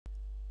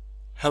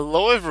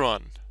Hello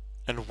everyone,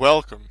 and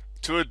welcome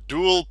to a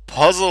duel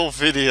puzzle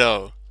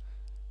video.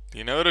 Do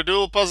you know what a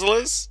duel puzzle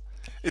is?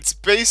 It's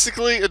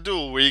basically a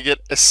duel where you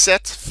get a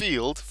set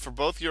field for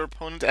both your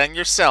opponent and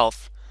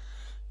yourself.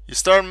 You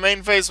start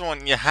main phase 1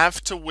 and you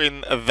have to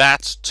win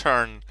that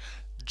turn,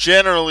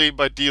 generally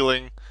by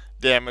dealing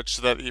damage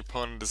so that the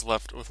opponent is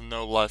left with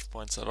no life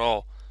points at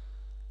all.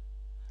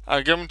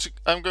 I'm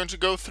going to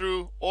go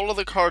through all of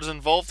the cards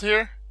involved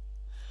here,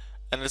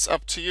 and it's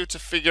up to you to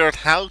figure out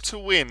how to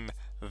win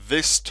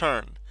this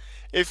turn.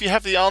 If you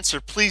have the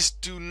answer, please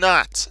do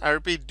not, I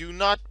repeat, do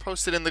not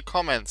post it in the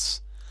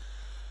comments.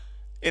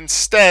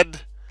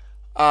 Instead,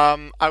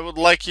 I would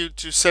like you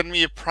to send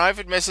me a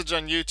private message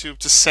on YouTube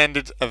to send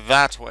it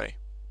that way.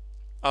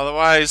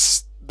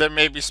 Otherwise, there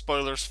may be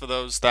spoilers for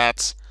those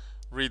that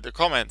read the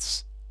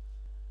comments.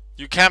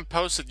 You can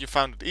post that you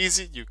found it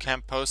easy, you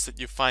can post that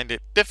you find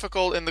it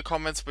difficult in the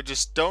comments, but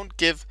just don't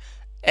give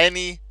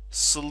any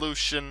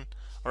solution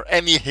or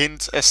any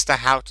hint as to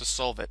how to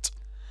solve it.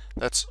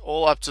 That's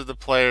all up to the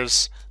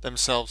players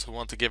themselves who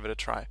want to give it a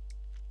try.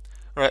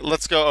 Alright,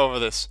 let's go over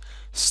this.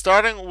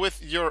 Starting with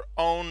your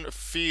own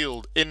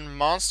field, in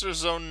Monster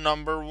Zone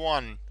number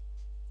 1,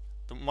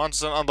 the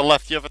Monster Zone on the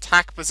left, you have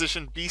attack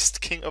position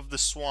Beastking of the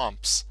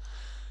Swamps.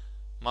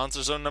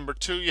 Monster Zone number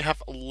 2, you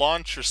have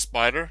Launcher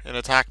Spider in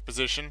attack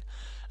position.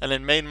 And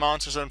in main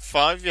Monster Zone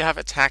 5, you have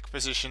attack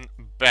position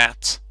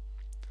Bat.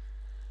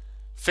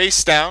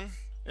 Face down,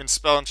 in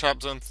Spell and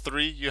Trap Zone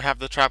 3, you have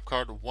the trap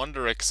card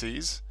Wonder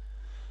Xyz.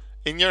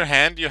 In your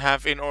hand, you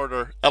have in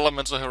order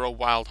Elemental Hero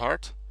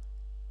Wildheart,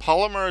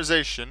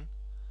 Polymerization,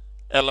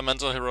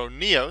 Elemental Hero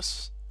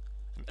Neos,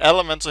 and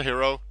Elemental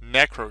Hero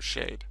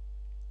Necroshade.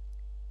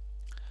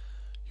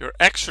 Your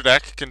extra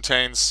deck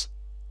contains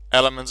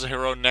Elemental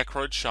Hero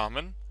Necroid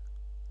Shaman,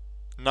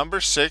 number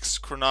 6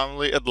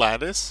 Chronomaly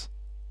Atlandis,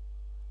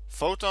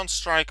 Photon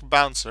Strike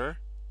Bounzer,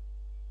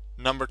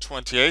 number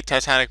 28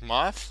 Titanic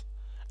Moth,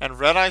 and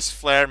Red Eyes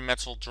Flare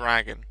Metal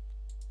Dragon.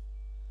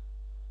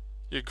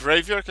 Your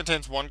graveyard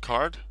contains one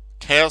card,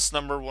 Chaos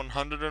number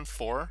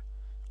 104,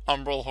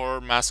 Umbral Horror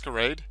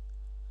Masquerade,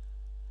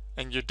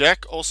 and your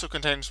deck also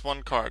contains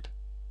one card,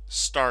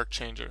 Star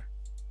Changer.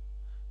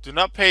 Do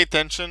not pay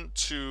attention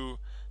to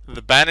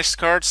the banished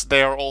cards,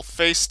 they are all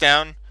face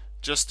down,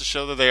 just to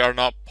show that they are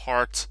not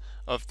part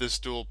of this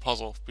duel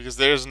puzzle, because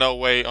there is no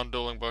way on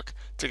Dueling Book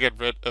to get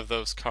rid of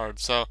those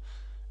cards, so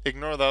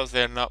ignore those,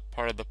 they are not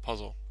part of the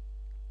puzzle.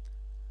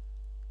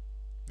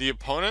 The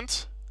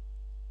opponent,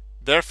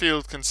 their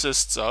field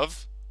consists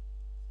of,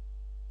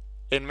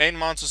 in main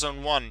Monster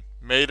Zone 1,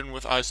 Maiden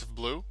with Eyes of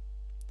Blue.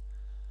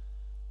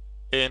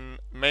 In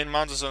main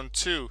Monster Zone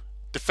 2,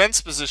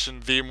 defense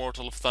position The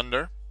Immortal of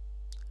Thunder.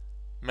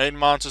 Main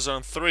Monster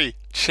Zone 3,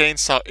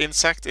 Chainsaw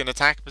Insect in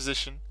attack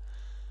position.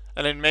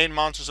 And in main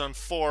Monster Zone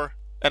 4,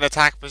 an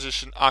attack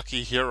position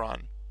Aki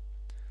Huron.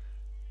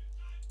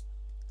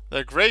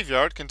 Their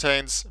graveyard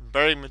contains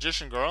Berry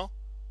Magician Girl,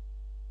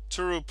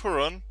 Turu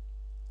Purun,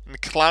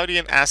 and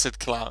Cloudian Acid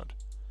Cloud.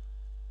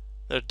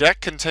 Their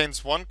deck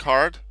contains one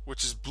card,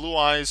 which is Blue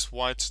Eyes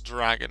White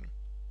Dragon.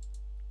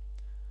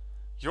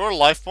 Your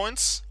life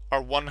points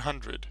are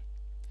 100.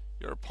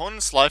 Your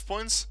opponent's life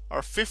points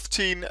are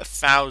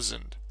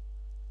 15,000.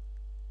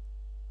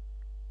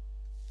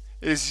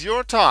 It is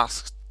your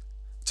task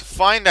to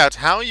find out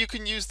how you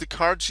can use the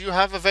cards you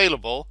have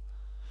available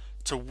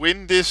to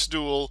win this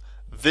duel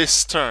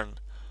this turn.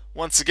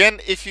 Once again,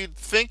 if you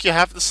think you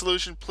have the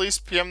solution, please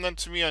PM them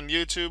to me on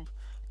YouTube.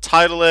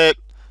 Title it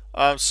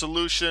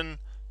Solution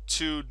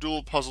to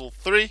Duel Puzzle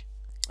 3,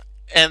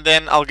 and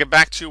then I'll get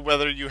back to you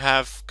whether you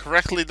have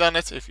correctly done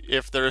it,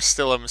 if there is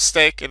still a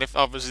mistake, and if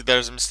obviously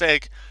there's a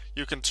mistake,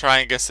 you can try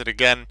and guess it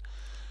again.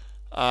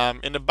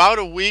 In about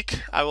a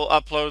week, I will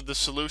upload the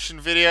solution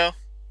video.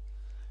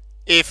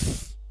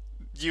 If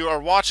you are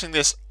watching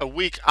this a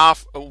week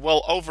after,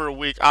 well over a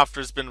week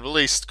after it's been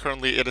released,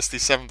 currently it is the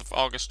 7th of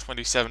August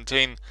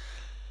 2017,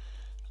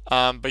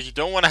 but you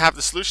don't want to have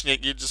the solution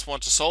yet, you just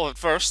want to solve it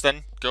first,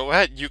 then go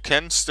ahead, you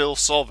can still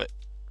solve it.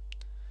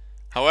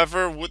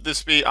 However, would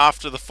this be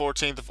after the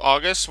 14th of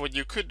August, what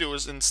you could do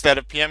is, instead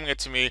of PMing it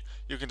to me,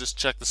 you can just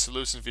check the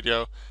solution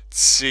video to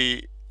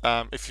see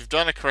if you've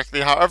done it correctly.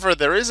 However,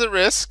 there is a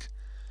risk,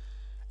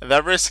 and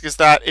that risk is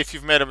that if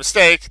you've made a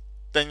mistake,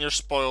 then you're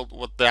spoiled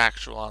what the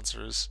actual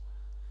answer is.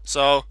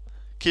 So,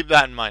 keep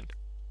that in mind.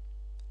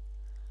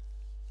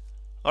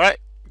 Alright,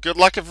 good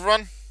luck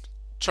everyone.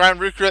 Try and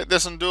recreate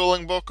this on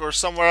Dueling Book or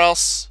somewhere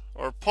else,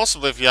 or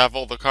possibly if you have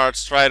all the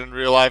cards, try it in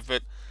real life,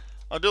 but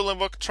on Dueling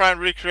Book, try and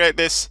recreate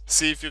this,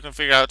 see if you can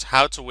figure out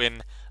how to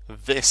win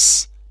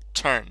this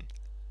turn.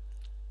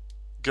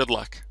 Good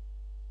luck.